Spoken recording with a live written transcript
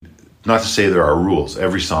Not to say there are rules.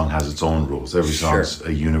 Every song has its own rules. Every Sure. song's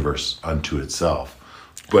a universe unto itself.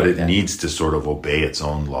 But it Okay. needs to sort of obey its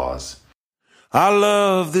own laws. I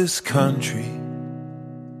love this country.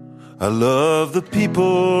 I love the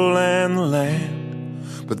people and the land.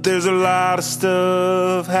 But there's a lot of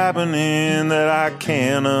stuff happening that I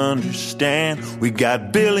can't understand. We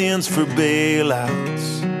got billions for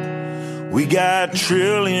bailouts. We got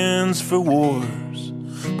trillions for wars.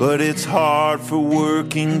 But it's hard for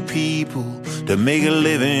working people to make a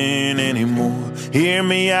living anymore. Hear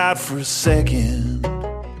me out for a second.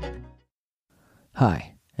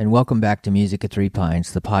 Hi, and welcome back to Music at Three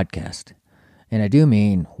Pines, the podcast. And I do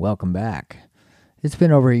mean welcome back. It's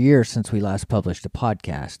been over a year since we last published a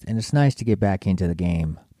podcast, and it's nice to get back into the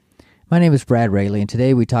game. My name is Brad Rayleigh, and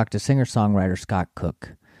today we talked to singer-songwriter Scott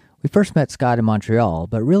Cook. We first met Scott in Montreal,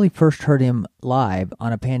 but really first heard him live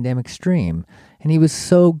on a pandemic stream, and he was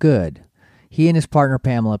so good. He and his partner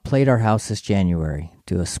Pamela played our house this January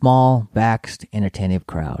to a small, vaxxed, and attentive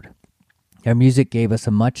crowd. Their music gave us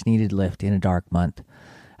a much-needed lift in a dark month.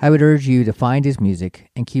 I would urge you to find his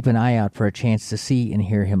music and keep an eye out for a chance to see and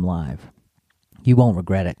hear him live. You won't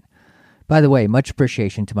regret it. By the way, much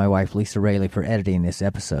appreciation to my wife Lisa Rayleigh for editing this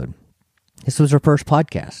episode. This was her first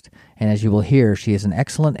podcast, and as you will hear, she is an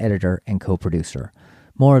excellent editor and co-producer.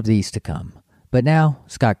 More of these to come. But now,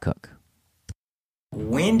 Scott Cook.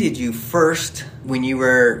 When did you first, when you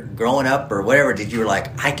were growing up or whatever, did you were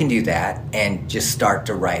like, I can do that, and just start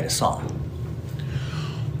to write a song?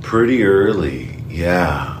 Pretty early,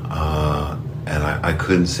 yeah. And I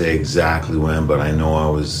couldn't say exactly when, but I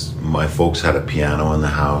know my folks had a piano in the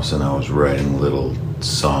house, and I was writing little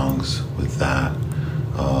songs with that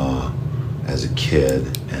as a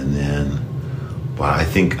kid. And then, but I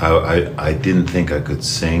think I didn't think I could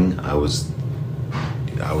sing. I was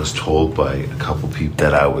told by a couple people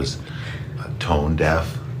that I was tone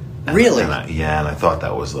deaf. Really? And I thought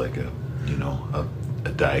that was like a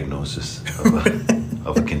diagnosis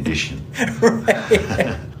of a condition.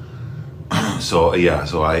 Right. So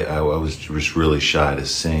I was just really shy to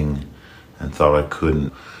sing and thought I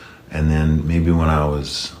couldn't. And then maybe when I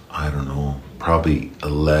was, I don't know, probably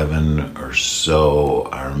 11 or so,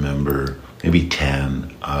 I remember, maybe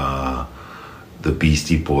 10, the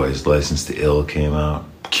Beastie Boys, License to Ill came out.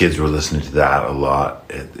 Kids were listening to that a lot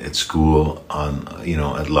at school.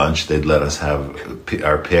 At lunch, they'd let us have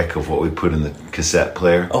our pick of what we put in the cassette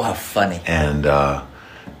player. Oh, how funny. And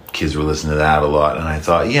kids were listening to that a lot, and I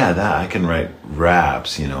thought, that I can write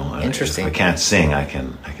raps, Interesting. If I can't sing, I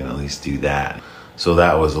can at least do that. So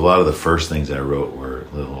that was a lot of the first things I wrote were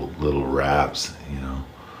little raps,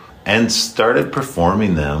 and started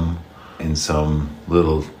performing them in some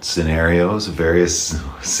little various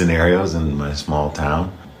scenarios in my small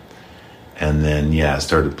town. And then,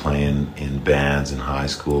 started playing in bands in high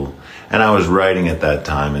school. And I was writing at that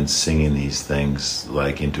time and singing these things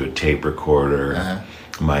like into a tape recorder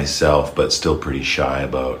myself, but still pretty shy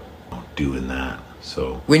about doing that.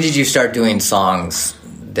 So When did you start doing songs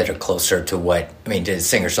that are closer to to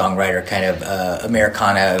singer-songwriter kind of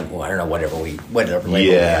Americana, well, I don't know, whatever label we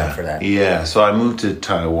have for that? Yeah, so I moved to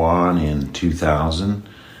Taiwan in 2000,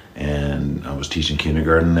 and I was teaching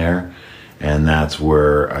kindergarten there, and that's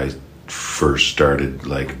where I first started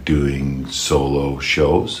like doing solo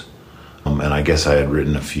shows. And I guess I had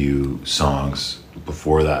written a few songs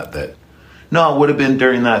before that no, it would have been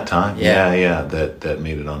during that time. Yeah. That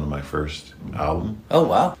made it onto my first album. Oh,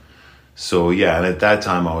 wow. So, and at that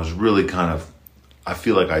time I was really I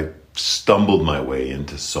feel like I stumbled my way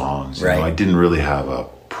into songs. Right. I didn't really have a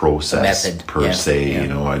process method. per se,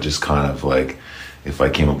 Yeah. I just kind of like, if I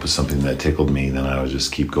came up with something that tickled me, then I would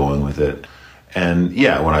just keep going with it. And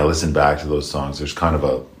when I listen back to those songs, there's kind of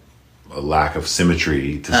a lack of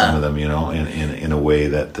symmetry to some of them, in a way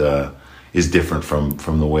that is different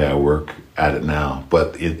from the way I work at it now.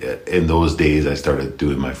 But in those days, I started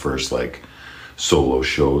doing my first like solo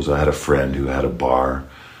shows. I had a friend who had a bar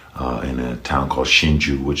in a town called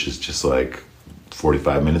Shinju, which is just like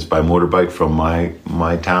 45 minutes by motorbike from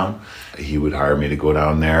my town. He would hire me to go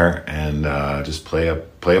down there and just play a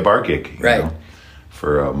bar gig, Right.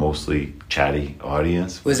 For a mostly chatty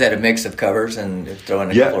audience. Was that a mix of covers and throwing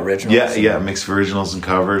a couple originals? Yeah, mix of originals and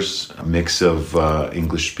covers, a mix of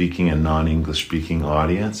English-speaking and non-English speaking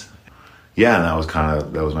audience. Yeah, and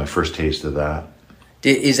that was my first taste of that.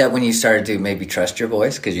 Is that when you started to maybe trust your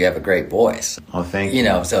voice? Because you have a great voice. Oh, thank you.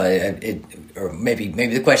 So or maybe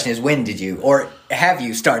the question is, when did you, or have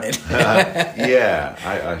you started?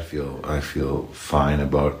 I feel fine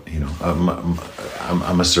about,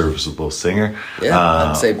 I'm a serviceable singer. Yeah,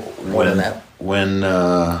 I'd say more than that. When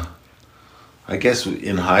I I guess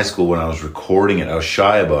in high school when I was recording it, I was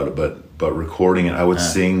shy about it, but recording it, I would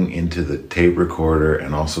sing into the tape recorder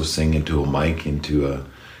and also sing into a mic, into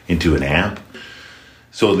an amp.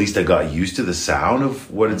 So at least I got used to the sound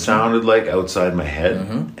of what it sounded like outside my head,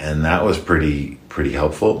 and that was pretty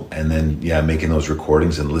helpful. And then making those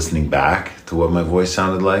recordings and listening back to what my voice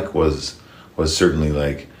sounded like was certainly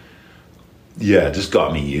like, just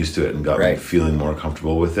got me used to it and got me feeling more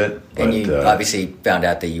comfortable with it. And you obviously found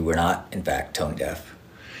out that you were not, in fact, tone deaf.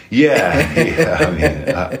 Yeah. I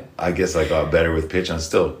mean, I guess I got better with pitch. I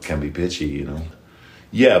still can be pitchy, you know.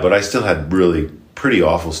 Yeah, but I still had really pretty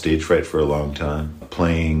awful stage fright for a long time.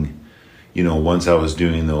 Playing, you know, once I was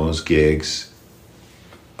doing those gigs,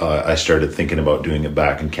 I started thinking about doing it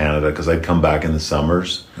back in Canada, because I'd come back in the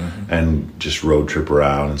summers and just road trip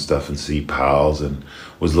around and stuff and see pals, and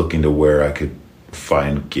was looking to where I could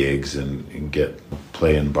find gigs and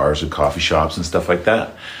play in bars and coffee shops and stuff like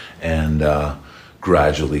that. And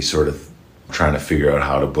gradually sort of trying to figure out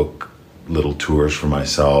how to book little tours for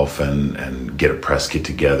myself and get a press kit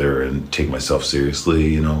together and take myself seriously,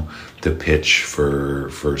 you know, to pitch for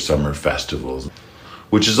summer festivals,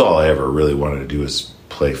 which is all I ever really wanted to do, is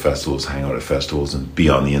play festivals, hang out at festivals, and be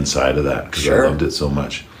on the inside of that, because I loved it so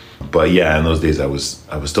much. But yeah, in those days I was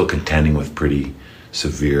still contending with pretty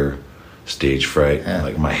severe stage fright.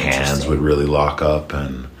 Like my hands would really lock up,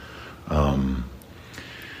 and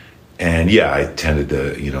I tended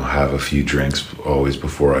to, you know, have a few drinks always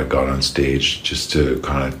before I got on stage, just to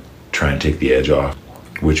kind of try and take the edge off,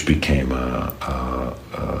 which became an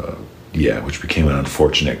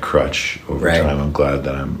unfortunate crutch over time. I'm glad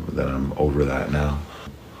that I'm over that now.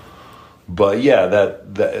 But yeah,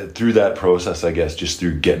 that through that process, I guess, just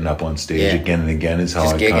through getting up on stage again and again, is how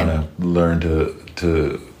I kind of learned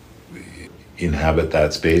to inhabit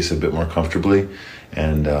that space a bit more comfortably.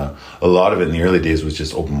 And a lot of it in the early days was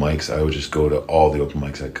just open mics. I would just go to all the open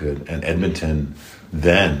mics I could. And Edmonton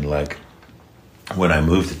then, like when I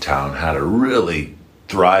moved to town, had a really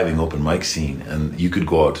thriving open mic scene, and you could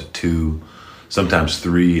go out to 2, sometimes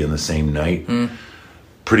 3 in the same night,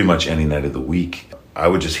 pretty much any night of the week. I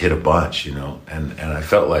would just hit a bunch, you know, and I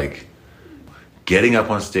felt like getting up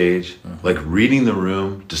on stage, like reading the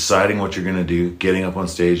room, deciding what you're going to do, getting up on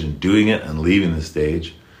stage and doing it and leaving the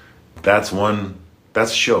stage. That's a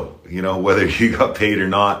show, you know, whether you got paid or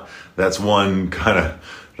not. That's one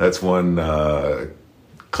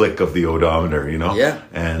click of the odometer, you know? Yeah.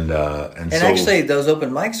 And so actually, those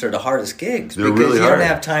open mics are the hardest gigs, because really you hard. don't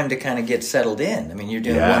have time to kind of get settled in. I mean, you're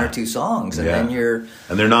doing 1 or 2 songs, and then you're...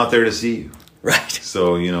 And they're not there to see you. Right.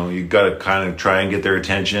 So, you know, you got to kind of try and get their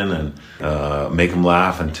attention and make them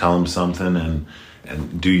laugh and tell them something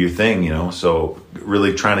and do your thing, you know? So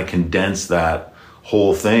really trying to condense that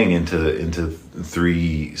whole thing into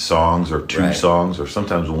 3 songs or 2 songs, or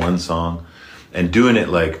sometimes 1 song, and doing it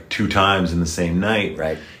like 2 times in the same night,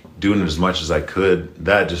 doing it as much as I could.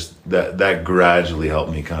 That gradually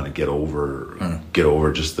helped me kind of get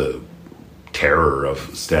over just the terror of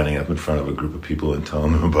standing up in front of a group of people and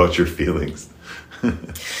telling them about your feelings.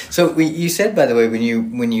 So you said, by the way, when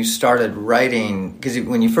you started writing, because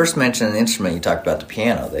when you first mentioned an instrument, you talked about the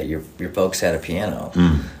piano, that your folks had a piano.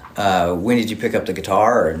 When did you pick up the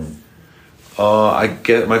guitar? My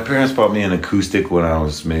parents bought me an acoustic when I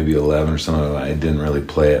was maybe 11 or something. I didn't really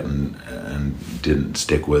play it and didn't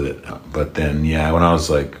stick with it. But then, when I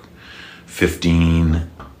was like 15,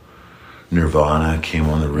 Nirvana came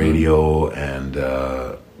on the radio, and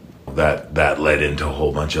that led into a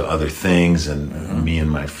whole bunch of other things. And me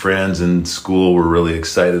and my friends in school were really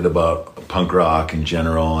excited about punk rock in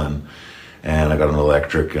general. And I got an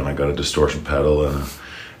electric, and I got a distortion pedal,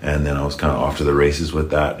 and then I was kind of off to the races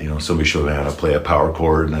with that. You know, somebody showed me how to play a power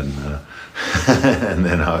chord, and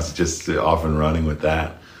then I was just off and running with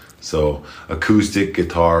that. So acoustic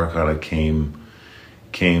guitar kind of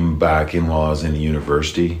came back in while I was in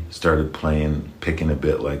university. Started picking a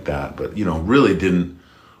bit like that, but really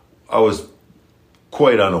I was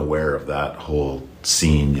quite unaware of that whole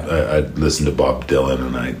scene. I'd listened to Bob Dylan,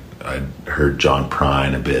 and I'd heard John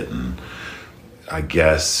Prine a bit, and I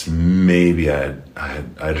guess maybe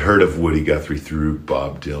I'd heard of Woody Guthrie through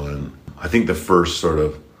Bob Dylan. I think the first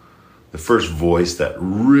voice that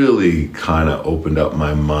really kind of opened up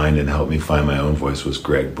my mind and helped me find my own voice was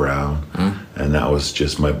Greg Brown. And that was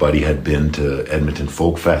just, my buddy had been to Edmonton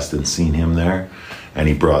Folk Fest and seen him there, and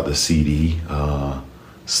he brought the CD,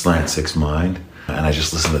 Slant Six Mind, and I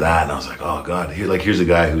just listened to that, and I was like, oh God, here's a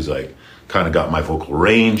guy who's like kind of got my vocal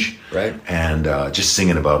range, right? And just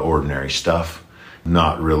singing about ordinary stuff,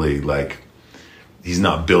 not really like, he's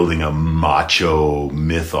not building a macho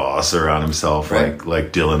mythos around himself, right,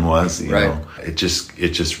 like Dylan was, you know. It just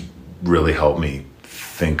really helped me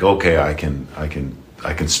think, okay, I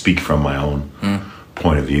can speak from my own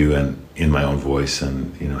point of view and in my own voice,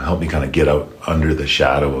 and help me kind of get out under the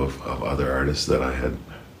shadow of other artists that I had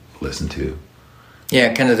listened to.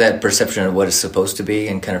 Yeah, kind of that perception of what it's supposed to be,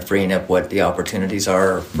 and kind of freeing up what the opportunities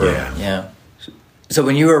are. Yeah. So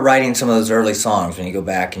when you were writing some of those early songs, when you go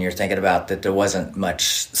back and you're thinking about that, there wasn't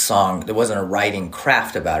there wasn't a writing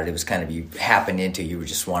craft about it. It was kind of you were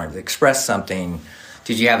just wanting to express something.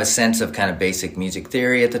 Did you have a sense of kind of basic music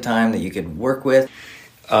theory at the time that you could work with?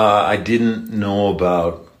 I didn't know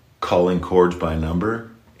about calling chords by number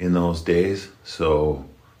in those days, so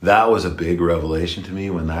that was a big revelation to me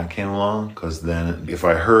when that came along, because then if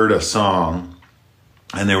I heard a song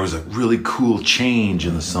and there was a really cool change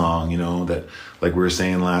in the song, that, like we were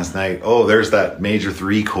saying last night, oh, there's that major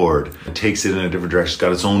 3 chord. It takes it in a different direction. It's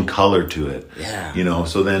got its own color to it. Yeah.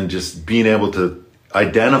 So then just being able to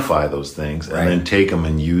identify those things and then take them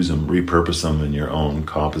and use them, repurpose them in your own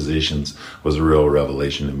compositions was a real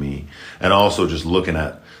revelation to me. And also just looking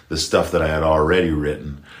at the stuff that I had already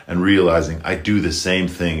written and realizing I do the same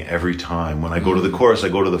thing every time. When I go to the chorus, I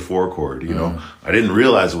go to the 4 chord, I didn't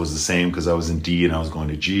realize it was the same because I was in D and I was going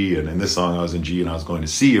to G, and in this song I was in G and I was going to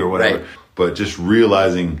C or whatever. Right. But just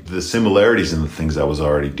realizing the similarities in the things I was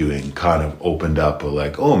already doing kind of opened up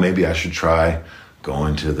oh, maybe I should try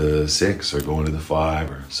going to the 6 or going to the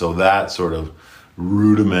 5. So that sort of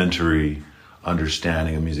rudimentary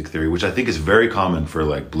understanding of music theory, which I think is very common for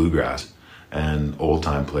like bluegrass and old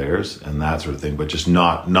time players and that sort of thing, but just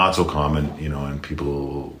not so common, in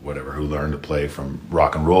people, whatever, who learn to play from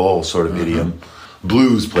rock and roll sort of idiom.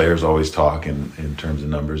 Blues players always talk in terms of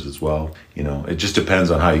numbers as well. It just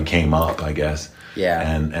depends on how you came up, I guess. Yeah.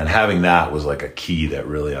 And having that was like a key that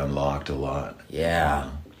really unlocked a lot.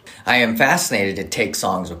 Yeah. I am fascinated to take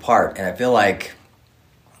songs apart, and I feel like,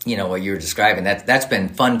 what you were describing, that's been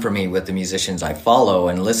fun for me with the musicians I follow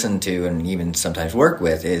and listen to and even sometimes work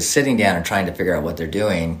with, is sitting down and trying to figure out what they're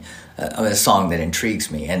doing, a song that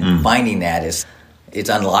intrigues me, and finding that it's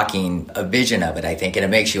unlocking a vision of it, I think, and it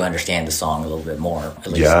makes you understand the song a little bit more, at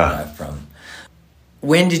least from.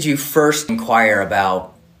 When did you first inquire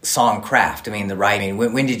about songcraft? I mean, the writing.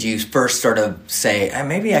 When did you first sort of say,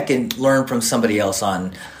 maybe I can learn from somebody else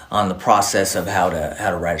on the process of how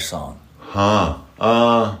to write a song?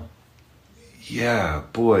 Yeah,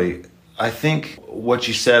 boy. I think what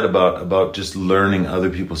you said about just learning other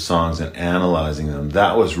people's songs and analyzing them,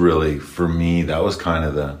 that was really, for me, that was kind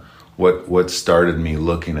of what started me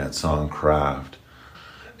looking at songcraft.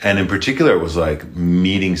 And in particular, it was like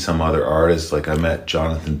meeting some other artists. Like I met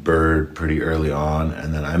Jonathan Bird pretty early on,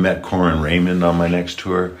 and then I met Corin Raymond on my next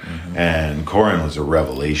tour. And Corin was a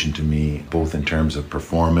revelation to me, both in terms of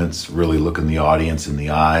performance, really looking the audience in the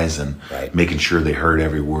eyes and making sure they heard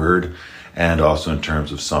every word, and also in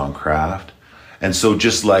terms of songcraft. And so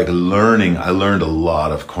just like I learned a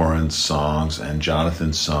lot of Corin's songs and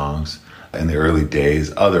Jonathan's songs in the early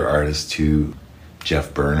days, other artists too,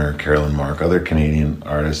 Jeff Berner, Carolyn Mark, other Canadian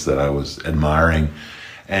artists that I was admiring,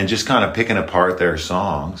 and just kind of picking apart their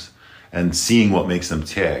songs and seeing what makes them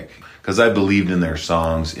tick. Because I believed in their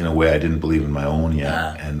songs in a way I didn't believe in my own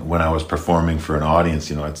yet. And when I was performing for an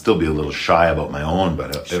audience, I'd still be a little shy about my own,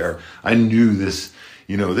 but if I knew this,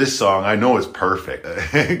 this song, I know it's perfect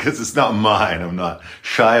because it's not mine. I'm not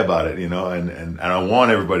shy about it, and I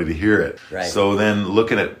want everybody to hear it. Right. So then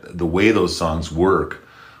looking at the way those songs work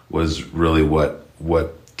was really what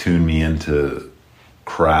tuned me into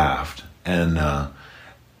craft, and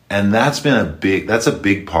that's been a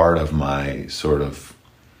big part of my sort of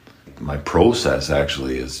my process.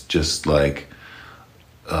 Actually, is just like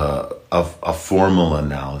a formal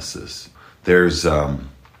analysis. There's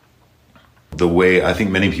the way I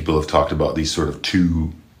think many people have talked about these sort of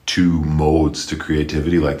two modes to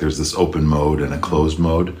creativity. Like there's this open mode and a closed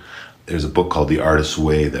mode. There's a book called The Artist's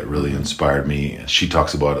Way that really inspired me. She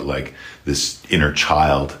talks about it like this inner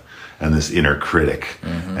child and this inner critic,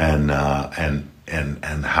 and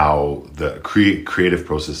how the creative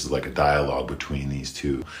process is like a dialogue between these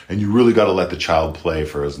two. And you really got to let the child play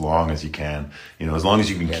for as long as you can. As long as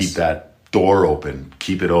you can keep that door open,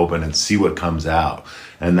 keep it open and see what comes out.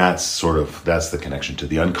 And that's the connection to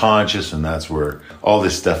the unconscious, and that's where all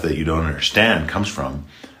this stuff that you don't understand comes from.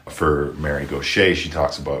 For Mary Gauthier, she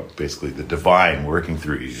talks about basically the divine working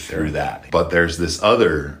through you through that. But there's this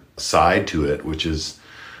other side to it, which is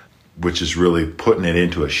really putting it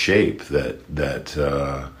into a shape that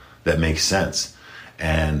makes sense.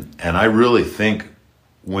 And I really think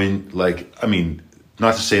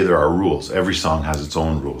not to say there are rules. Every song has its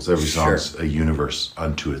own rules. Every song's a universe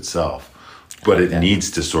unto itself. But it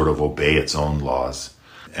needs to sort of obey its own laws.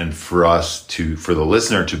 And for the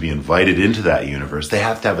listener to be invited into that universe, they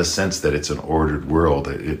have to have a sense that it's an ordered world.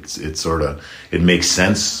 It makes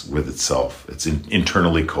sense with itself. It's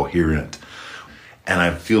internally coherent. And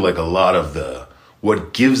I feel like a lot of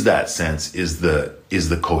what gives that sense is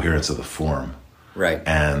the coherence of the form. Right.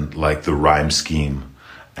 And like the rhyme scheme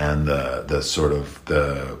and the sort of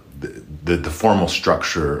the formal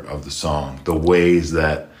structure of the song, the ways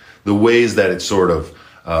that it sort of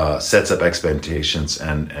sets up expectations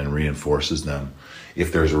and reinforces them.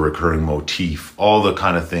 If there's a recurring motif, all the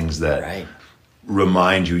kind of things that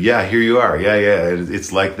remind you, yeah, here you are. Yeah,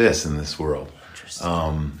 it's like this in this world.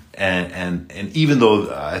 Interesting. And even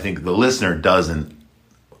though I think the listener doesn't,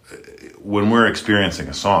 when we're experiencing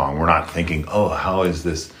a song, we're not thinking, oh, how is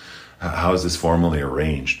this formally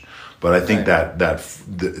arranged? But I think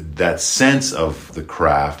that sense of the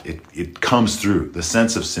craft, it comes through. The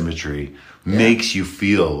sense of symmetry makes you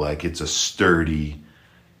feel like it's a sturdy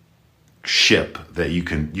ship that you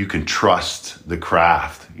can trust the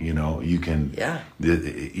craft. You know, you can. Yeah.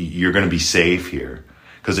 You're going to be safe here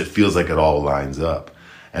because it feels like it all lines up.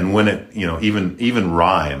 And when it, even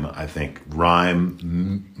rhyme, I think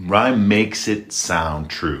rhyme makes it sound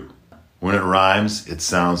true. When it rhymes, it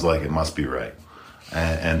sounds like it must be right.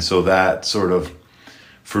 And so that sort of,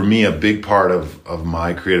 for me, a big part of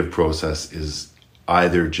my creative process is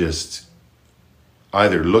either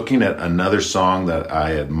looking at another song that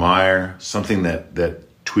I admire, something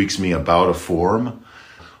that tweaks me about a form.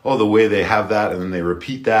 Oh, the way they have that, and then they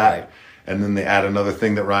repeat that, and then they add another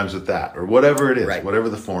thing that rhymes with that, or whatever it is, whatever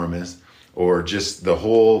the form is, or just the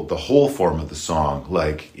whole form of the song,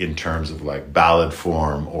 like in terms of like ballad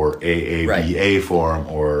form or AABA form,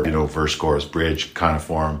 or verse, chorus, bridge kind of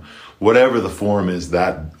form, whatever the form is,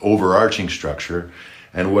 that overarching structure,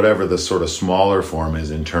 and whatever the sort of smaller form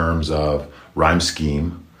is in terms of rhyme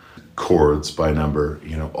scheme, chords by number,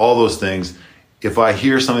 all those things. If I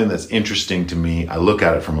hear something that's interesting to me, I look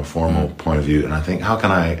at it from a formal point of view, and I think, how can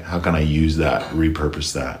I use that,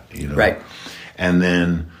 repurpose that, Right. And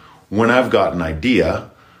then when I've got an idea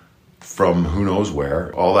from who knows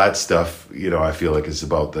where, all that stuff, I feel like is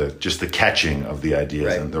about the catching of the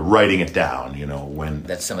ideas and the writing it down, when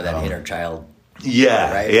that's some of that inner child.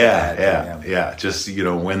 Yeah, right? Yeah. Just,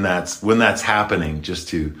 when that's happening, just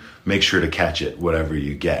to make sure to catch it, whatever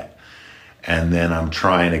you get. And then I'm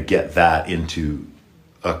trying to get that into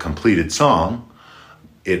a completed song.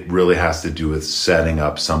 It really has to do with setting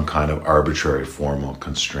up some kind of arbitrary formal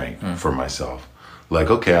constraint for myself. Like,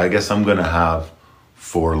 okay, I guess I'm going to have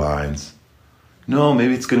 4 lines. No,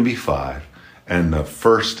 maybe it's going to be 5. And the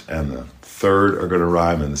first and the third are going to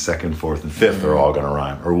rhyme, and the second, fourth, and fifth are all going to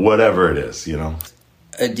rhyme, or whatever it is,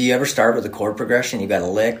 Do you ever start with a chord progression? You got a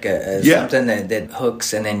lick, something that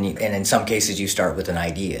hooks, and then and in some cases you start with an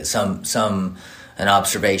idea, an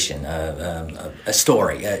observation, a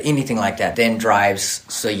story, anything like that. Then drives,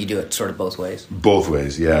 so you do it sort of both ways. Both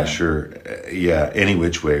ways, yeah. Sure, any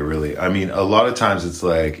which way, really. I mean, a lot of times it's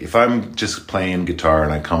like if I'm just playing guitar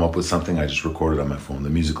and I come up with something, I just record it on my phone, the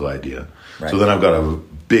musical idea. Right. So then I've got a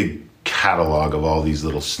big catalog of all these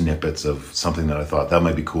little snippets of something that I thought that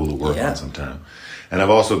might be cool to work on sometime. And I've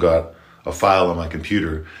also got a file on my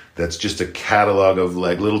computer that's just a catalog of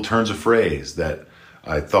like little turns of phrase that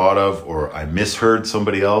I thought of, or I misheard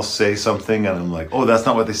somebody else say something, and I'm like, oh, that's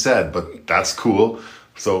not what they said, but that's cool.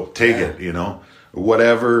 So take it,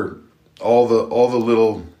 whatever, all the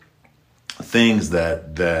little things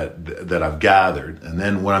that I've gathered. And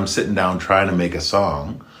then when I'm sitting down trying to make a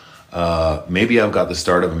song, maybe I've got the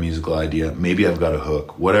start of a musical idea, maybe I've got a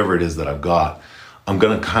hook, whatever it is that I've got, I'm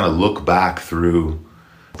going to kind of look back through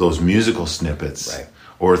those musical snippets,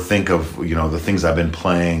 or think of, the things I've been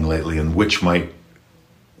playing lately and which might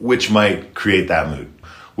create that mood,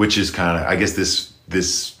 which is kind of, I guess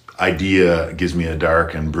this idea gives me a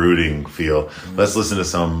dark and brooding feel. Let's listen to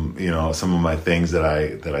some of my things that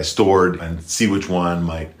I stored and see which one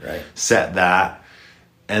might set that.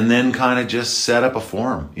 And then kind of just set up a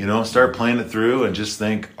form, start playing it through and just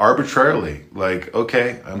think arbitrarily, like,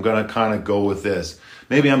 okay, I'm going to kind of go with this.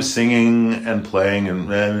 Maybe I'm singing and playing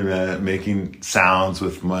and making sounds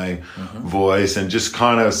with my voice and just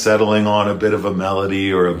kind of settling on a bit of a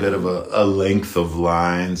melody or a bit of a length of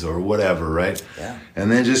lines or whatever, right? Yeah. And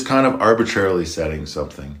then just kind of arbitrarily setting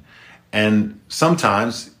something. And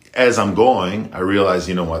sometimes as I'm going, I realize,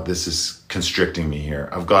 this is constricting me here.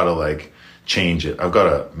 I've got to change it. I've got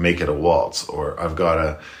to make it a waltz, or I've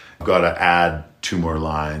got to add 2 more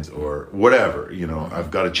lines, or whatever,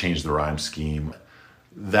 I've got to change the rhyme scheme.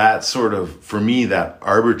 That sort of, for me, that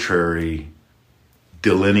arbitrary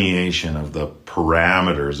delineation of the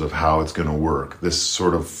parameters of how it's going to work, this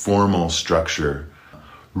sort of formal structure,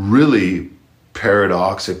 really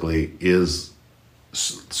paradoxically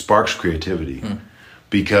sparks creativity,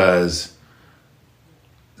 because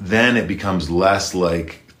then it becomes less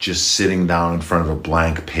like just sitting down in front of a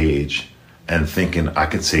blank page and thinking, I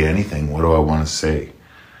could say anything, what do I want to say?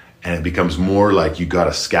 And it becomes more like you got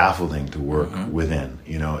a scaffolding to work within.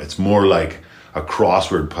 You know, it's more like a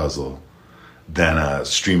crossword puzzle than a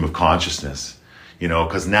stream of consciousness, you know,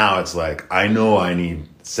 because now it's like, I know I need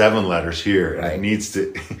 7 letters here, and it needs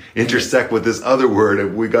to intersect with this other word,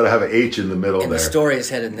 and we got to have an H in the middle and there. The story is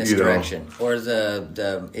headed in this direction, or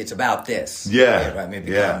the it's about this. Yeah, right.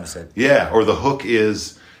 Maybe or the hook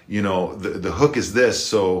is, you know, the hook is this,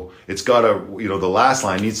 so it's got to, you know, the last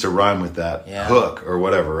line needs to rhyme with that hook or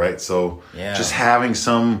whatever, right? So just having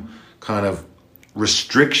some kind of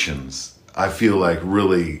restrictions, I feel like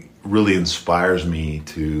really inspires me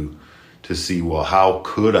to see, well, how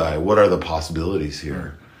could I? What are the possibilities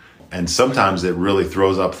here? And sometimes it really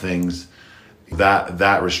throws up things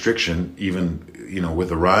that restriction, even, you know, with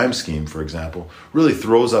a rhyme scheme, for example, really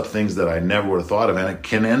throws up things that I never would have thought of, and it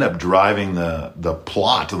can end up driving the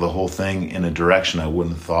plot of the whole thing in a direction I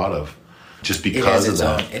wouldn't have thought of, just because of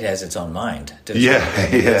that. It has its own mind.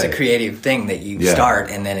 It's a creative thing that you start,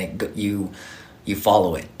 and then you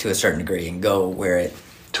follow it to a certain degree and go where it.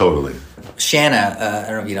 Totally. Shanna, I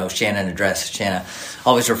don't know if you know Shannon Address. Shanna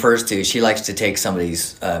always refers to, she likes to take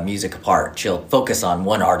somebody's music apart. She'll focus on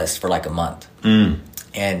one artist for like a month.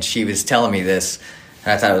 And she was telling me this,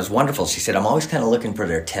 and I thought it was wonderful. She said, I'm always kind of looking for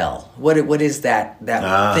their tell. What is that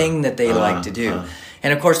thing that they like to do?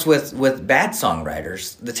 And of course, with bad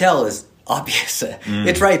songwriters, the tell is obvious.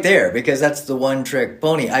 It's right there, because that's the one trick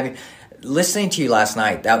pony. I mean, listening to you last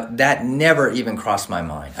night, that never even crossed my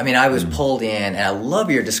mind. I mean, I was pulled in, and I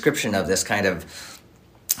love your description of this kind of,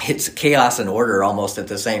 it's chaos and order almost at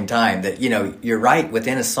the same time. That, you know, you're right,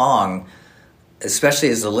 within a song, especially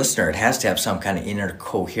as a listener, it has to have some kind of inner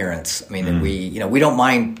coherence. I mean, and we don't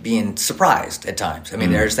mind being surprised at times. I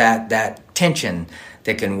mean, there's that tension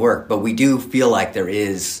that can work, but we do feel like there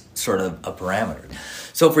is sort of a parameter.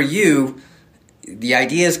 So for you, the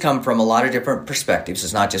ideas come from a lot of different perspectives.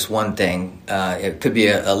 It's not just one thing. It could be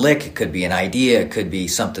a lick, it could be an idea, it could be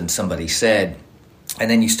something somebody said, and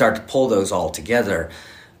then you start to pull those all together.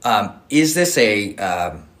 Is this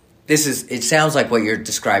it sounds like what you're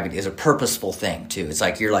describing is a purposeful thing too. It's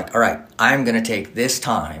like you're like, all right, I'm going to take this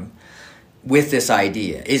time with this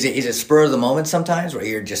idea. Is it spur of the moment sometimes, where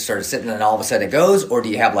you're just sort of sitting and all of a sudden it goes, or do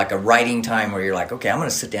you have like a writing time where you're like, okay, I'm going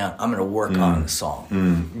to sit down, I'm going to work on the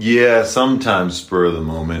song? Yeah, sometimes spur of the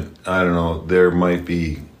moment. I don't know. There might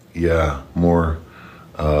be, more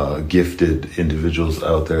gifted individuals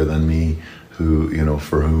out there than me who, you know,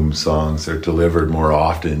 for whom songs are delivered more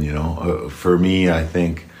often. You know, for me, I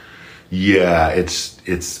think,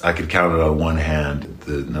 it's I could count it on one hand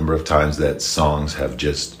the number of times that songs have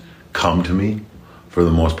just come to me. For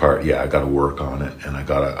the most part, I got to work on it, and I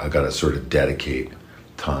gotta sort of dedicate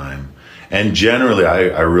time. And generally,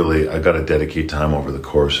 I got to dedicate time over the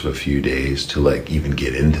course of a few days to like even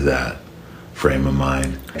get into that frame of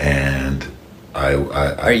mind. And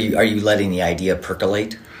are you letting the idea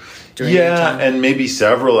percolate? And maybe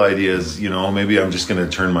several ideas. You know, maybe I'm just going to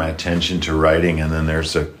turn my attention to writing, and then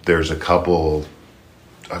there's a couple.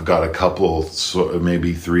 I've got a couple,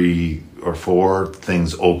 maybe 3 or 4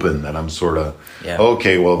 things open that I'm sort of,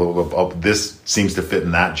 okay, well, this seems to fit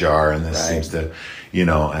in that jar, and this seems to, you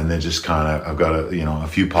know, and then just kind of, I've got a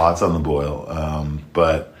few pots on the boil,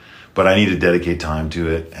 but I need to dedicate time to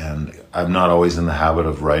it, and I'm not always in the habit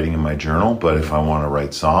of writing in my journal, but if I want to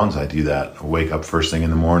write songs, I do that. I wake up first thing in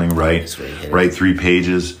the morning, write 3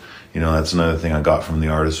 pages. You know, that's another thing I got from The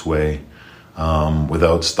Artist's Way,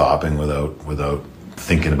 without stopping, without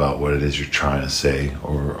thinking about what it is you're trying to say,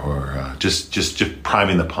 or just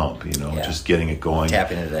priming the pump, you know, just getting it going.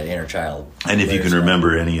 Tapping into that inner child. And if you can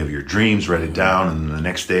remember any of your dreams, write it down, and the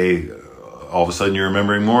next day, all of a sudden you're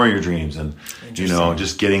remembering more of your dreams, and, you know,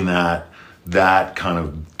 just getting that kind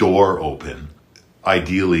of door open,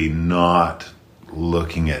 ideally not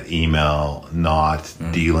looking at email, not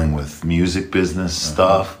dealing with music business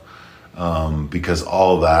stuff. Because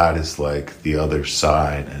all that is like the other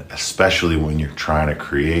side, and especially when you're trying to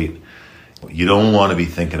create, you don't want to be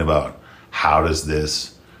thinking about how does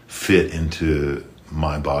this fit into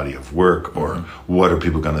my body of work, or what are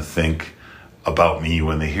people going to think about me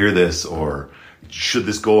when they hear this, or should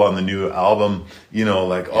this go on the new album? You know,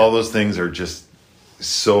 like all those things are just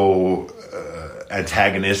so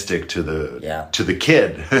antagonistic to the Yeah. to the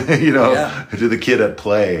kid, you know, Yeah. to the kid at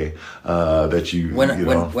play, that you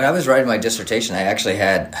know. When I was writing my dissertation, I actually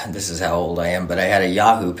had, this is how old I am, but I had a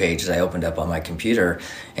Yahoo page that I opened up on my computer,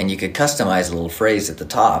 and you could customize a little phrase at the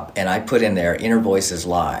top, and I put in there, "Inner voices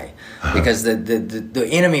lie," because the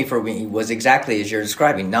enemy for me was exactly as you're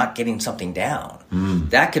describing, not getting something down.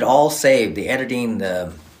 That could all save the editing,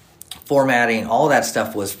 the formatting, all that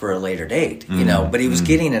stuff was for a later date, you know, but he was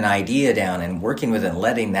getting an idea down and working with it and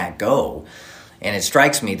letting that go. And it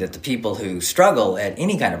strikes me that the people who struggle at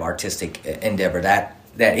any kind of artistic endeavor, that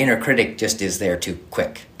inner critic just is there too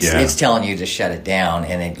quick. Yeah. It's telling you to shut it down,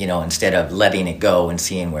 and it, you know, instead of letting it go and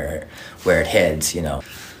seeing where it heads, you know.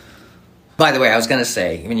 By the way, I was going to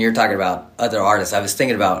say, when you're talking about other artists, I was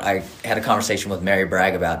thinking about, I had a conversation with Mary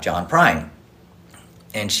Bragg about John Prine.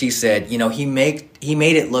 And she said, you know, he made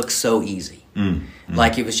it look so easy.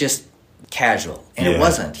 Like it was just casual. And it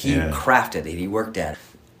wasn't. He crafted it. He worked at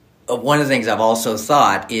it. One of the things I've also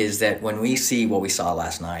thought is that when we see what we saw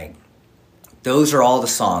last night, those are all the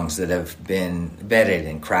songs that have been vetted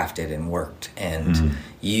and crafted and worked. And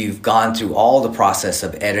you've gone through all the process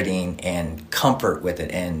of editing and comfort with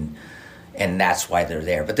it, and that's why they're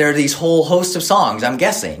there. But there are these whole host of songs, I'm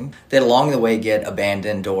guessing, that along the way get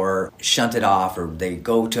abandoned or shunted off, or they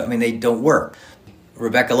go to, I mean, they don't work.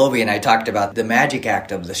 Rebecca Loewe and I talked about the magic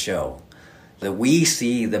act of the show, that we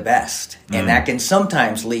see the best. And that can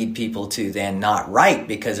sometimes lead people to then not write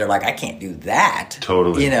because they're like, I can't do that.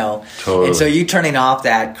 Totally. You know? Totally. And so you turning off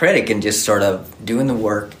that critic and just sort of doing the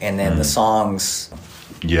work, and then the songs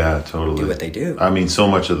Yeah, totally. do what they do. I mean, so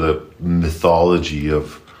much of the mythology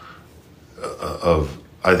of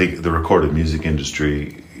I think the recorded music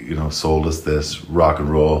industry, you know, sold us this, rock and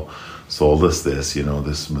roll sold us this, you know,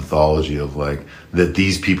 this mythology of like that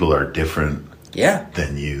these people are different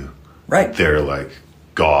than you. Right. They're like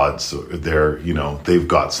gods. They're, you know, they've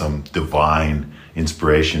got some divine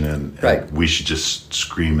inspiration, and we should just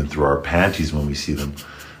scream and throw our panties when we see them.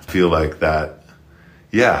 I feel like that.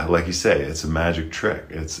 Yeah, like you say, it's a magic trick.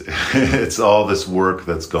 It's all this work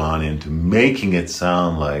that's gone into making it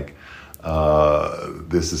sound like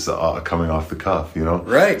this is coming off the cuff, you know?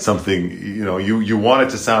 Right. Something, you know, you want it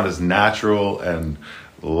to sound as natural and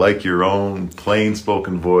like your own plain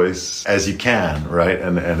spoken voice as you can, right?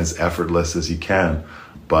 And as effortless as you can.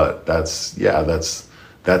 But that's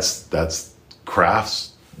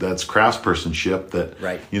craftspersonship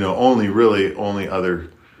that, you know, only other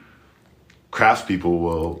craftspeople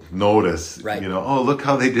will notice, you know, oh, look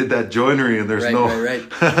how they did that joinery, and there's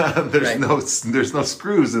there's no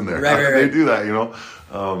screws in there. How did they do that, you know?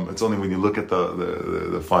 It's only when you look at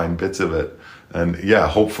the fine bits of it, and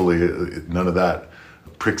hopefully none of that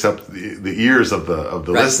pricks up the ears of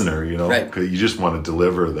the listener, you know, because you just want to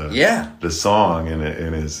deliver the song in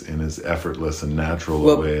as effortless and natural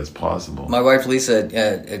a way as possible. My wife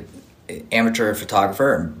Lisa, amateur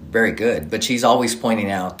photographer, and very good, but she's always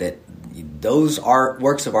pointing out that those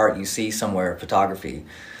works of art you see somewhere, photography,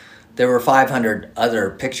 there were 500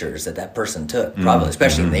 other pictures that person took, probably,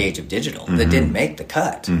 especially in the age of digital, that didn't make the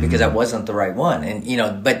cut because that wasn't the right one. And, you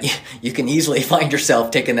know, but you can easily find yourself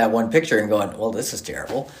taking that one picture and going, well, this is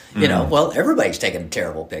terrible. You know, well, everybody's taking a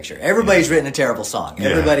terrible picture. Everybody's written a terrible song.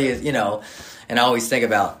 Everybody is, you know, and I always think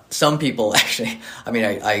about some people actually, I mean,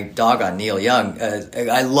 I dog on Neil Young.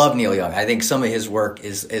 I love Neil Young. I think some of his work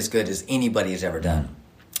is as good as anybody has ever done.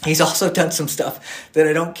 He's also done some stuff that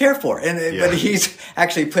I don't care for, but he's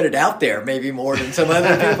actually put it out there maybe more than some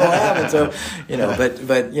other people have. And so, you know,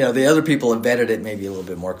 but you know, the other people have vetted it maybe a little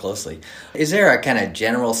bit more closely. Is there a kind of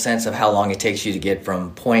general sense of how long it takes you to get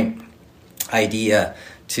from point idea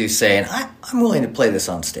to saying, I'm willing to play this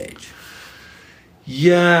on stage?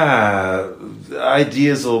 Yeah,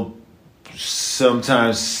 ideas will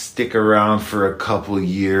sometimes stick around for a couple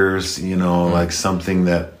years, you know, like something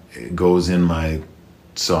that goes in my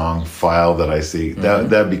song file that I see.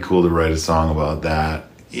 That'd be cool to write a song about that.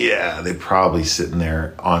 Yeah, they're probably sitting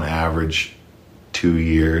there on average 2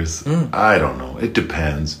 years. I don't know. It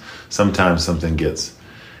depends. Sometimes something gets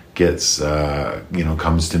you know,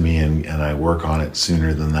 comes to me and I work on it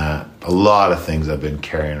sooner than that. A lot of things I've been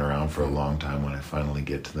carrying around for a long time when I finally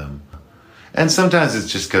get to them. And sometimes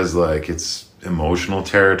it's just because like it's emotional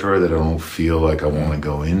territory that I don't feel like I want to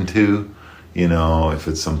go into. You know, if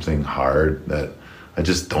it's something hard that I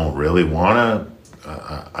just don't really want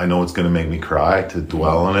to. I know it's going to make me cry to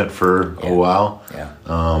dwell on it for a while,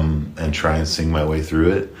 and try and sing my way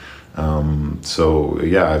through it. So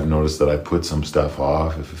yeah, I've noticed that I put some stuff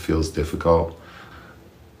off if it feels difficult.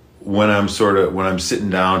 When I'm sitting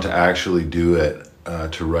down to actually do it,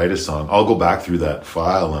 to write a song, I'll go back through that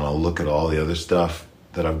file and I'll look at all the other stuff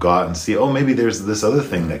I've got and see, oh, maybe there's this other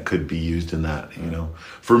thing that could be used in that, you know.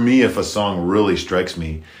 For me, if a song really strikes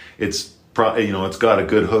me, it's it's got a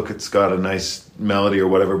good hook, it's got a nice melody or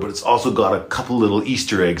whatever, but it's also got a couple little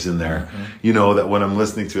Easter eggs in there, you know, that when I'm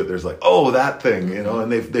listening to it, there's like, oh, that thing, you know, and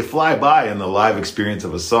they fly by in the live experience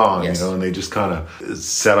of a song, you know, and they just kind of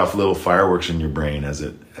set off little fireworks in your brain as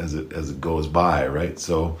it goes by, right?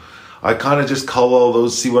 So I kind of just cull all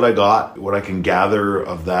those, see what I got, what I can gather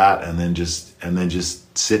of that, and then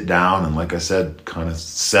just sit down and, like I said, kind of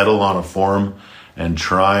settle on a form and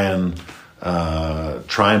try and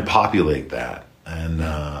populate that,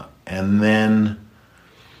 and then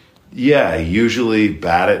usually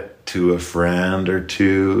bat it to a friend or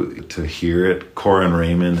two to hear it. Corin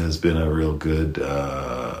Raymond has been a real good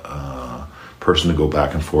person to go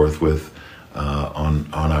back and forth with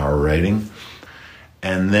on our writing,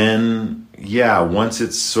 and then once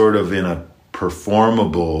it's sort of in a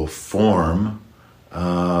performable form,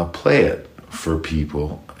 play it for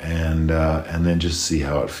people. And then just see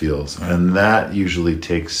how it feels. And that usually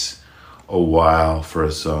takes a while for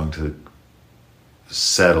a song to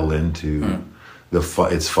settle into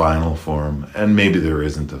its final form. And maybe there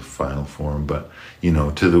isn't a final form, but you know,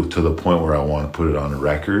 to the point where I want to put it on a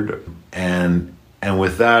record. And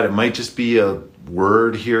with that, it might just be a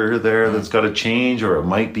word here or there that's got to change, or it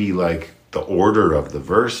might be like the order of the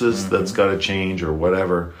verses that's got to change, or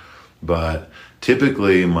whatever. But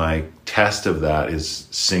typically my test of that is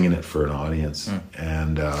singing it for an audience.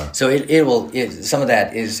 And so it will some of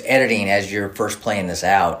that is editing as you're first playing this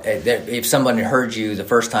out. If someone heard you the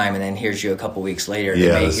first time and then hears you a couple weeks later,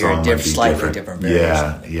 they may hear a slightly different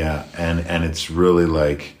variation. And it's really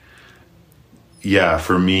like,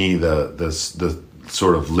 for me the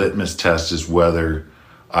sort of litmus test is whether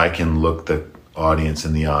I can look the audience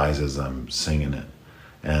in the eyes as I'm singing it,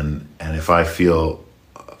 and if I feel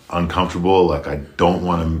uncomfortable, like I don't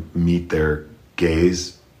want to meet their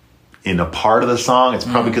gaze in a part of the song, it's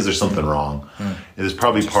probably because there's something wrong. There's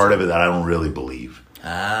probably part of it that I don't really believe.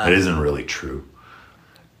 It isn't really true.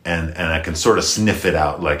 And I can sort of sniff it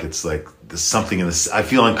out, like it's like there's something in this. I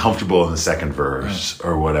feel uncomfortable in the second verse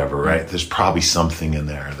or whatever, right? There's probably something in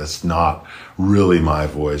there that's not really my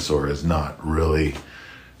voice or is not really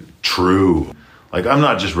true. Like I'm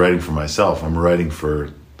not just writing for myself, I'm writing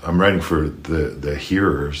for the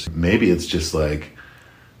hearers. Maybe it's just like,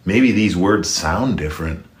 maybe these words sound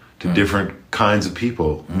different to different kinds of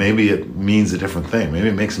people. Maybe it means a different thing. Maybe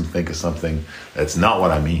it makes them think of something that's not what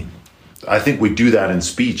I mean. I think we do that in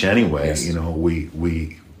speech anyway. Yes. You know, we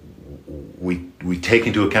take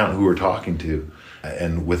into account who we're talking to.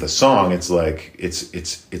 And with a song, it's like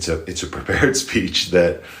it's a prepared speech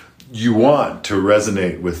that you want to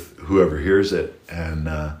resonate with whoever hears it. And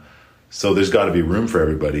so there's got to be room for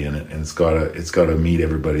everybody in it, and it's got to meet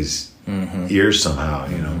everybody's ears somehow,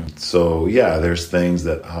 you know. So there's things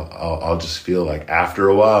that I'll just feel like after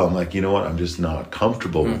a while I'm like, you know what, I'm just not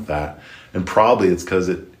comfortable with that, and probably it's because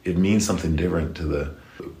it means something different to the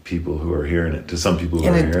people who are hearing it, to some people who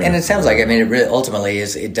are hearing it. And it sounds like, I mean, it really ultimately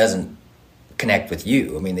is. It doesn't connect with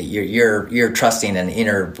you. I mean, that you're trusting an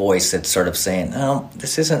inner voice that's sort of saying, "Oh,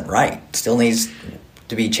 this isn't right. It still needs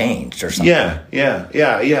to be changed," or something. Yeah.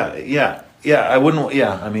 I wouldn't.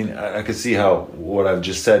 Yeah, I mean, I could see how what I've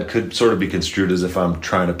just said could sort of be construed as if I'm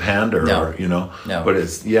trying to pander, or you know. No. But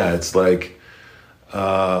it's like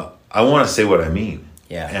I want to say what I mean.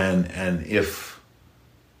 Yeah. And if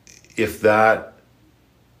that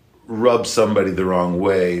rubs somebody the wrong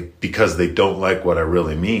way because they don't like what I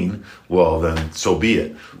really mean, well, then so be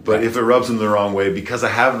it. But if it rubs them the wrong way because I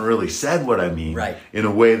haven't really said what I mean in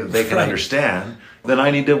a way that they can understand, then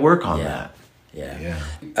I need to work on that.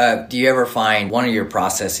 Yeah. Do you ever find one of your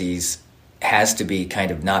processes has to be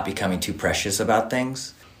kind of not becoming too precious about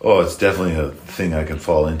things? Oh, it's definitely a thing I can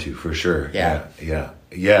fall into for sure.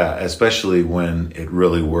 Yeah, especially when it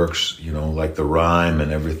really works, you know, like the rhyme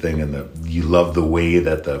and everything, and you love the way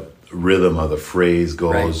that the rhythm of the phrase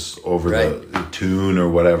goes over the tune or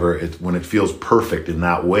whatever. When it feels perfect in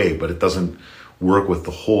that way, but it doesn't work with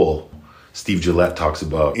the whole. Steve Gillette talks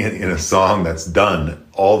about in a song that's done,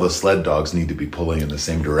 all the sled dogs need to be pulling in the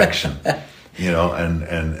same direction, you know,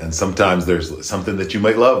 and sometimes there's something that you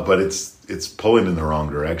might love, but it's pulling in the wrong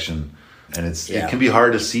direction, and it can be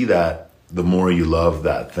hard to see that the more you love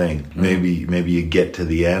that thing. Maybe you get to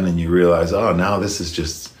the end and you realize, oh, now this is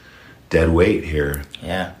just dead weight here.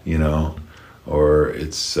 Yeah. You know, or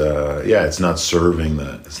it's not serving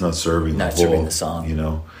the serving the song, you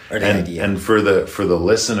know, or the idea. And for the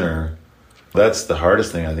listener, that's the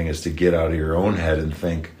hardest thing, I think, is to get out of your own head and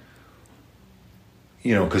think,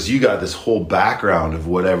 you know, because you got this whole background of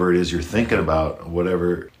whatever it is you're thinking about,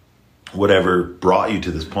 whatever whatever brought you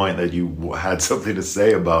to this point that you had something to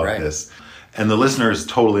say about this. And the listener is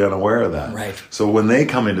totally unaware of that. Right. So when they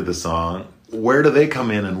come into the song, where do they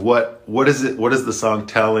come in, and what is it? What is the song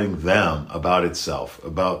telling them about itself?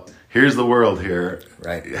 About, here's the world here.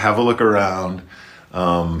 Right. Have a look around.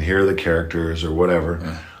 Here are the characters or whatever.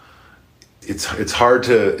 Yeah. It's hard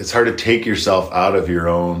to take yourself out of your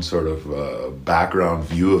own sort of background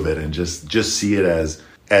view of it and just see it as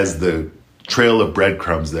the trail of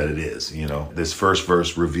breadcrumbs that it is. You know, this first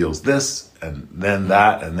verse reveals this, and then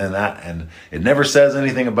that, and then that, and it never says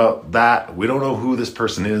anything about that. We don't know who this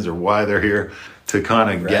person is or why they're here. To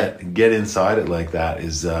kind of get inside it like that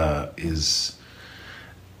is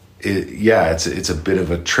it's a bit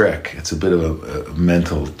of a trick. It's a bit of a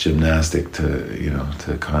mental gymnastic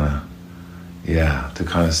to kind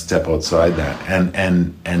of step outside that,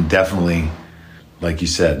 and definitely, like you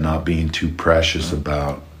said, not being too precious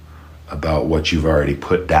about what you've already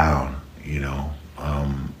put down,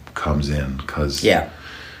 comes in, because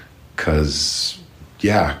it's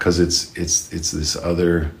this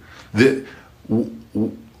other, the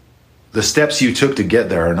steps you took to get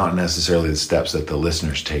there are not necessarily the steps that the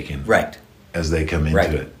listener's taking as they come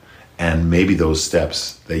into it, and maybe those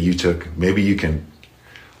steps that you took, maybe you can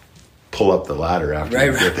pull up the ladder after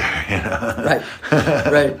you get there.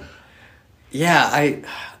 Right. Yeah,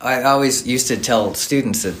 I always used to tell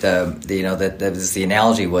students that the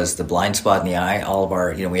analogy was the blind spot in the eye. All of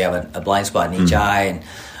our, we have a blind spot in each eye, and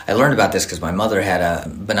I learned about this because my mother had a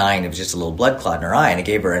benign, it was just a little blood clot in her eye, and it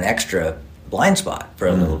gave her an extra blind spot for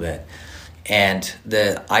a little bit. And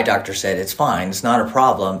the eye doctor said, it's fine, it's not a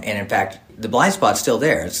problem, and in fact, the blind spot's still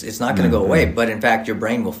there. It's not going to go away, but in fact, your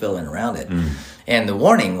brain will fill in around it. And the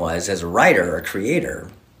warning was, as a writer or a creator,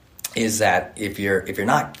 is that if you're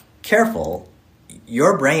not careful,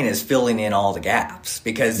 your brain is filling in all the gaps,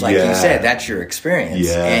 because like you said, that's your experience,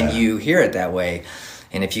 and you hear it that way.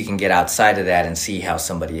 And if you can get outside of that and see how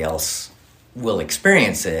somebody else will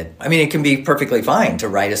experience it, I mean, it can be perfectly fine to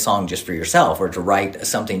write a song just for yourself or to write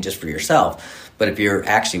something just for yourself. But if you're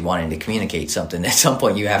actually wanting to communicate something, at some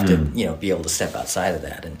point you have to, be able to step outside of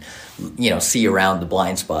that and, see around the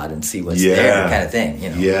blind spot and see what's there, kind of thing.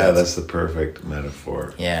 That's the perfect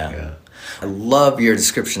metaphor. Yeah. I love your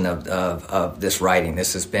description of this writing.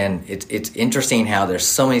 This has been, it's interesting how there's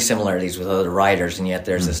so many similarities with other writers, and yet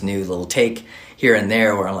there's this new little take here and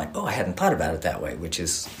there where I'm like, oh, I hadn't thought about it that way, which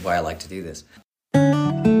is why I like to do this.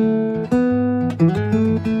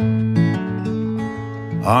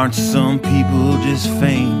 Aren't some people just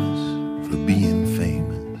famous for being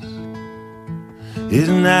famous?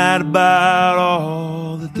 Isn't that about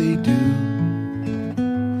all that they do?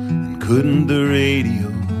 And couldn't the radio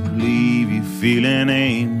leave you feeling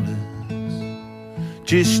aimless?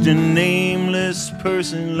 Just a nameless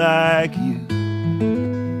person like you.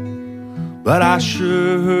 But I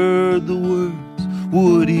sure heard the words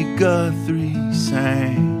Woody Guthrie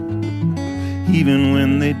sang, even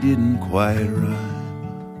when they didn't quite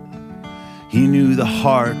rhyme. He knew the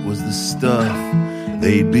heart was the stuff,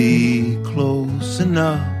 they'd be close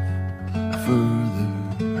enough further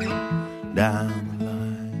down the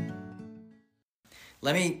line.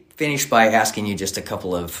 Let me finish by asking you just a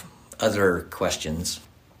couple of other questions.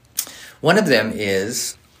 One of them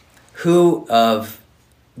is, who of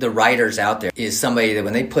the writers out there is somebody that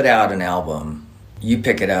when they put out an album, you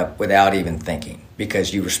pick it up without even thinking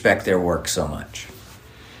because you respect their work so much?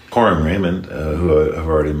 Corin Raymond, who I've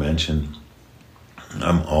already mentioned.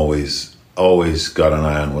 I'm always got an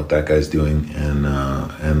eye on what that guy's doing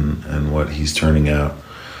and what he's turning out.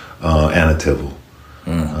 Anna Tivel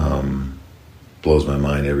blows my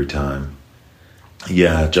mind every time.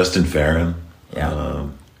 Yeah, Justin Farron. Yeah.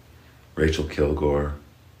 Rachel Kilgore.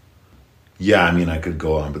 Yeah, I mean, I could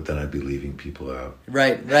go on, but then I'd be leaving people out.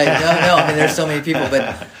 Right. No, I mean, there's so many people.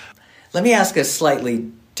 But let me ask a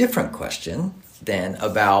slightly different question then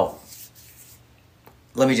about,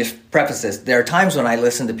 let me just preface this. There are times when I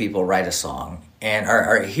listen to people write a song and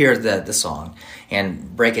or hear the song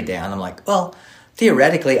and break it down. I'm like, well,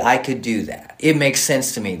 theoretically, I could do that. It makes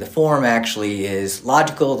sense to me. The form actually is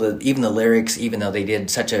logical. Even the lyrics, even though they did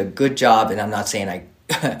such a good job, and I'm not saying I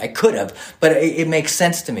could have, but it makes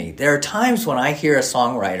sense to me. There are times when I hear a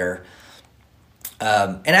songwriter,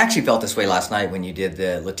 and I actually felt this way last night when you did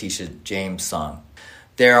the Letitia James song.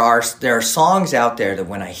 There are songs out there that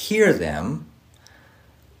when I hear them,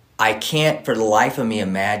 I can't for the life of me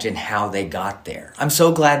imagine how they got there. I'm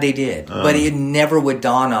so glad they did, but it never would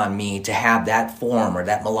dawn on me to have that form or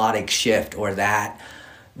that melodic shift or that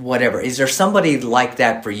whatever. Is there somebody like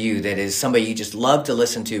that for you that is somebody you just love to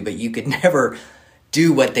listen to, but you could never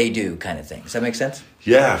do what they do kind of thing. Does that make sense?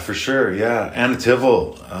 Yeah, for sure. Yeah, Anna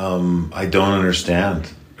Tivel. I don't understand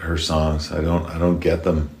her songs. I don't get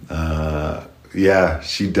them. Yeah,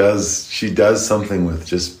 she does something with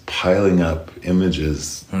just piling up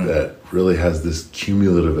images that really has this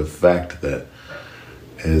cumulative effect that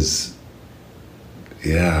is,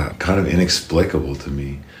 kind of inexplicable to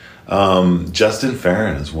me. Justin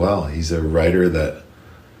Farron as well. He's a writer that,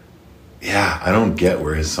 I don't get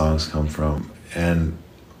where his songs come from, and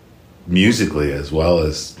musically as well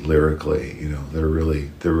as lyrically, they're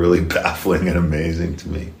really baffling and amazing to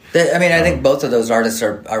me. I think both of those artists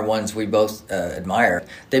are ones we both admire.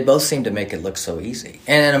 They both seem to make it look so easy.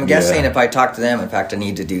 And I'm guessing if I talk to them, in fact, I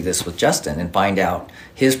need to do this with Justin and find out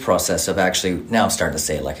his process of actually, now I'm starting to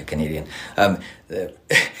say it like a Canadian,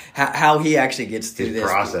 how he actually gets through his this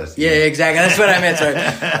process. Yeah, exactly. That's what I meant. Sorry.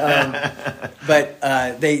 But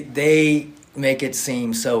they make it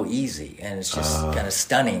seem so easy, and it's just kind of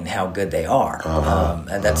stunning how good they are.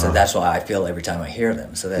 And that's why I feel every time I hear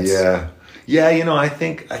them. So that's I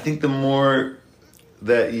think the more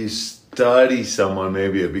that you study someone,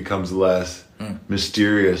 maybe it becomes less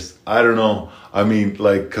mysterious. I don't know. I mean,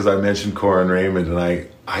 like, because I mentioned Corin Raymond, and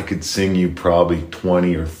I could sing you probably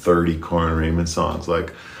 20 or 30 Corin Raymond songs.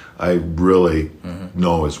 Like, I really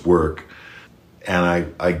know his work.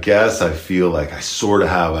 And I guess I feel like I sort of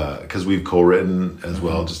have because we've co-written as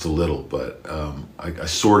well, just a little, but I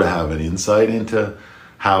sort of have an insight into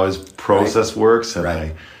how his process works,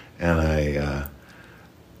 and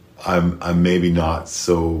I'm maybe not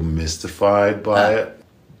so mystified by it.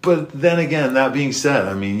 But then again, that being said,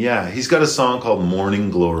 I mean, he's got a song called Morning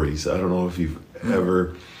Glories. I don't know if you've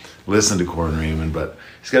ever listened to Corin Raymond, but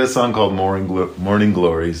he's got a song called Morning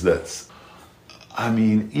Glories that's, I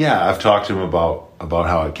mean, I've talked to him about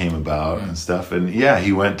how it came about and stuff. And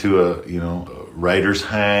he went to a writer's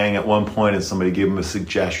hang at one point, and somebody gave him a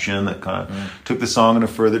suggestion that kind of took the song in a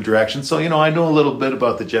further direction. So, I know a little bit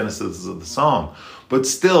about the genesis of the song, but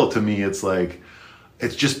still, to me, it's like,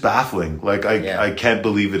 it's just baffling. Like, I can't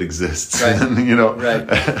believe it exists. Right. And,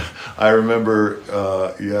 I remember,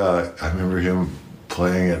 I remember him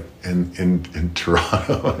playing it in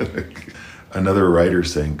Toronto. Another writer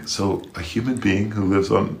saying, so a human being who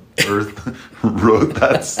lives on Earth wrote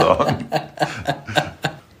that song?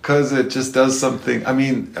 Because it just does something. I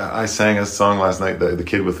mean, I sang a song last night, the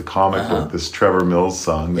Kid with the Comic Book, this Trevor Mills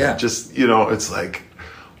song. That just, it's like,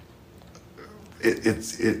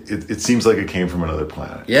 it seems like it came from another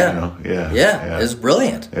planet. Yeah. It's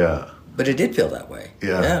brilliant. Yeah. But it did feel that way.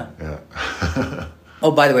 Yeah.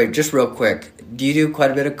 Oh, by the way, just real quick, do you do quite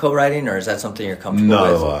a bit of co-writing, or is that something you're comfortable with?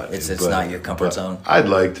 Not a lot. It's not your comfort zone? I'd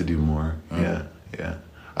like to do more. Yeah.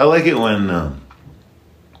 I like it when, when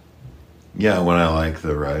I like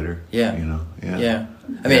the writer. Yeah. I mean,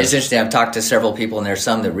 it's interesting. I've talked to several people, and there's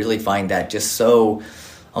some that really find that just so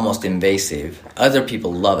almost invasive. Other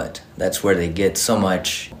people love it. That's where they get so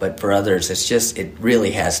much. But for others, it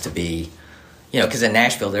really has to be, because in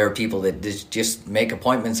Nashville, there are people that just make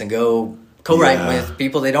appointments and go co-write with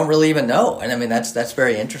people they don't really even know. And I mean, that's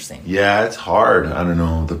very interesting. Yeah, it's hard. I don't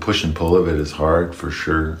know. The push and pull of it is hard for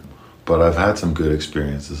sure. But I've had some good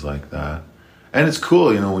experiences like that. And it's cool,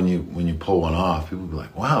 when you pull one off, people be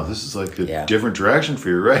like, wow, this is like a different direction for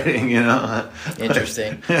your writing,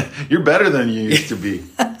 Interesting. You're better than you used to be.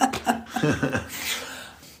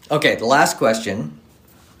 Okay, the last question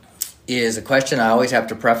is a question I always have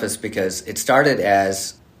to preface, because it started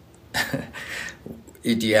as...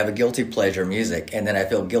 do you have a guilty pleasure music? And then I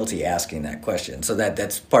feel guilty asking that question. So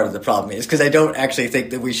that's part of the problem, is because I don't actually think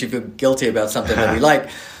that we should feel guilty about something that we like.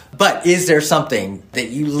 But is there something that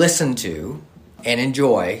you listen to and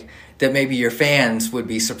enjoy that maybe your fans would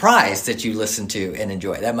be surprised that you listen to and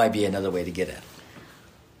enjoy? That might be another way to get at.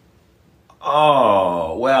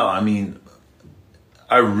 Oh, well, I mean,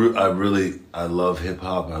 I love hip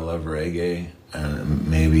hop. I love reggae. And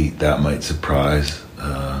maybe that might surprise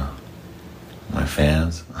my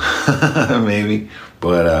fans, maybe,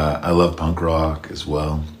 but I love punk rock as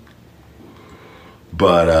well.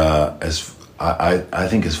 But I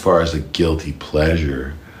think as far as a guilty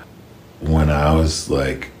pleasure, when I was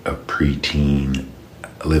like a preteen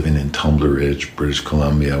living in Tumbler Ridge, British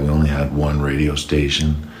Columbia, we only had one radio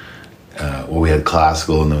station. We had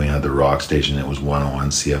classical, and then we had the rock station. It was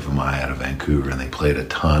 101 CFMI out of Vancouver, and they played a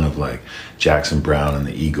ton of like Jackson Browne and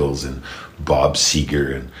the Eagles and Bob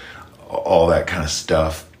Seger and all that kind of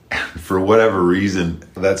stuff. For whatever reason,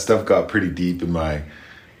 that stuff got pretty deep in my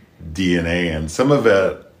DNA, and some of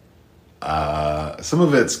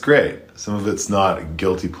it's great. Some of it's not a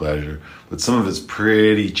guilty pleasure, but some of it's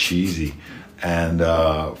pretty cheesy. And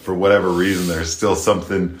for whatever reason, there's still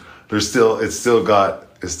something it's still got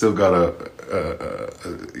a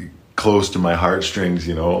close to my heartstrings,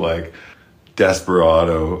 you know, like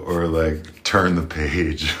Desperado or like Turn the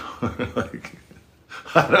Page. Like,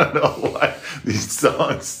 I don't know why these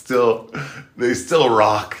songs still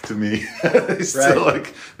rock to me. They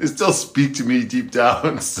still speak to me deep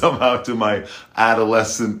down somehow, to my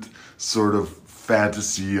adolescent sort of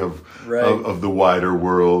fantasy of the wider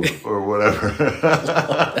world or whatever.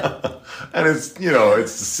 And it's, you know,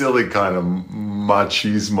 it's the silly kind of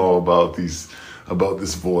machismo about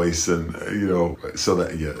this voice, and you know, so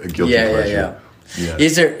that a guilty pleasure. Yeah.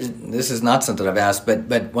 Is there? This is not something I've asked, but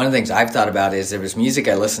one of the things I've thought about is there was music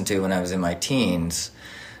I listened to when I was in my teens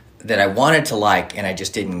that I wanted to like and I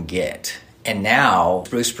just didn't get. And now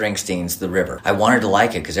Bruce Springsteen's The River, I wanted to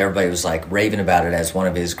like it because everybody was like raving about it as one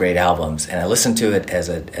of his great albums, and I listened to it as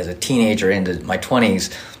a teenager into my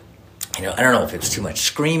 20s. You know, I don't know if it was too much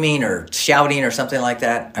screaming or shouting or something like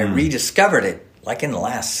that. I rediscovered it like in the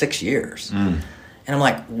last 6 years. And I'm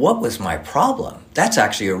like, what was my problem? That's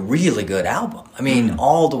actually a really good album. I mean,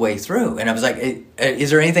 all the way through. And I was like, is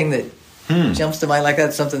there anything that jumps to mind like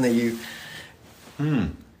that? Something that you...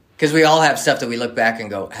 Because we all have stuff that we look back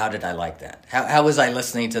and go, how did I like that? How was I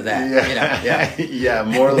listening to that? Yeah, you know, yeah,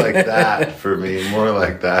 more like that for me. More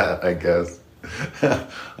like that, I guess. I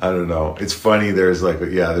don't know. It's funny. There's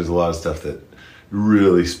a lot of stuff that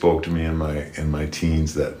really spoke to me in my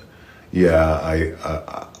teens that, I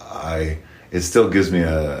it still gives me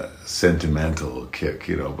a sentimental kick,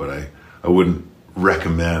 you know, but I wouldn't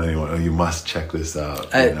recommend anyone, you must check this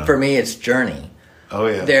out. You know? For me, it's Journey. Oh,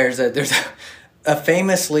 yeah. There's a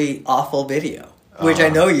famously awful video, which I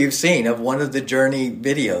know you've seen, of one of the Journey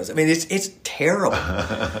videos. I mean, it's terrible.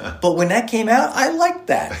 But when that came out, I liked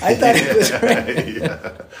that. I thought it was great.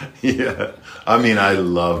 Yeah. I mean, I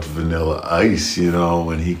loved Vanilla Ice, you know,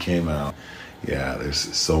 when he came out. Yeah, there's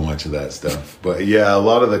so much of that stuff. But yeah, a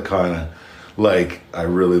lot of the kind of, like, I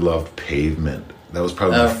really loved Pavement. That was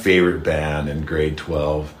probably my favorite band in grade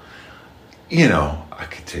 12. You know, I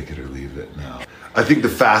could take it or leave it now. I think the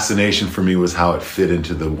fascination for me was how it fit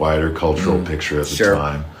into the wider cultural picture at the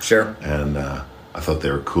time. Sure. And I thought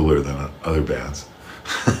they were cooler than other bands.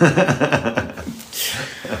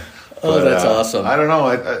 That's awesome. I don't know.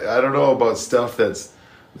 I don't know about stuff that's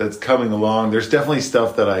coming along. There's definitely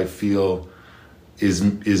stuff that I feel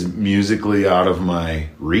is musically out of my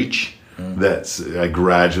reach. That's I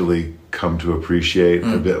gradually come to appreciate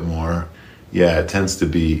a bit more. Yeah, it tends to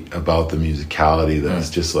be about the musicality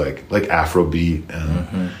that's just like Afrobeat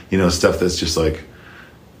and you know, stuff that's just like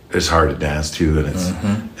it's hard to dance to, and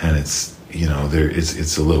it's you know,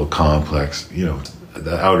 it's a little complex, you know,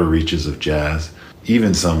 the outer reaches of jazz,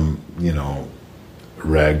 even some, you know,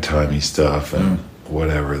 ragtimey stuff and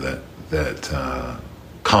whatever that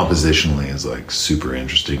compositionally is like super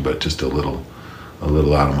interesting, but just a little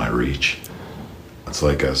out of my reach. It's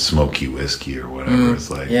like a smoky whiskey or whatever. It's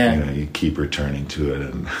like, you know, you keep returning to it,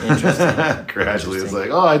 and gradually it's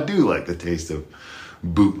like, oh, I do like the taste of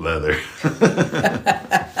boot leather.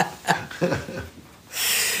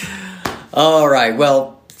 All right.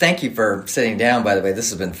 Well, thank you for sitting down, by the way.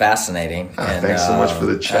 This has been fascinating. Thanks so much for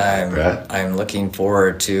the chat, Brad. I'm looking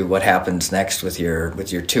forward to what happens next with your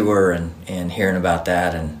tour and hearing about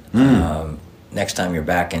that. And next time you're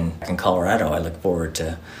back in Colorado, I look forward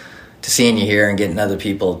to seeing you here and getting other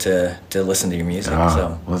people to listen to your music.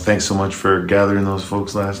 Well, thanks so much for gathering those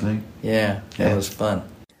folks last night. Yeah, it was fun.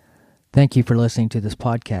 Thank you for listening to this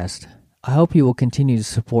podcast. I hope you will continue to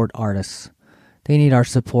support artists. They need our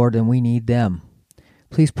support and we need them.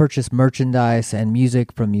 Please purchase merchandise and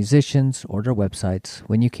music from musicians or their websites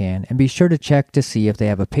when you can, and be sure to check to see if they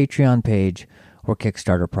have a Patreon page or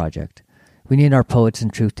Kickstarter project. We need our poets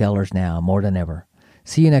and truth tellers now more than ever.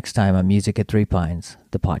 See you next time on Music at Three Pines,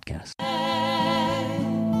 the podcast.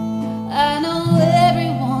 I know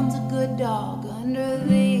everyone's a good dog under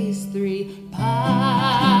these 3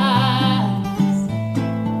 pines.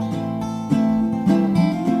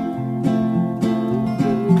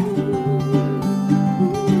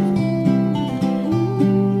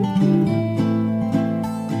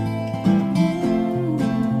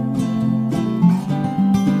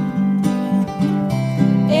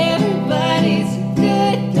 Everybody's a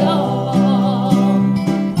good dog.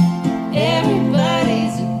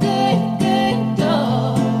 Everybody's a good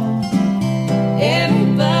dog.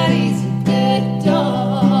 Everybody's a good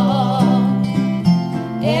dog.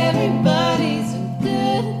 Everybody.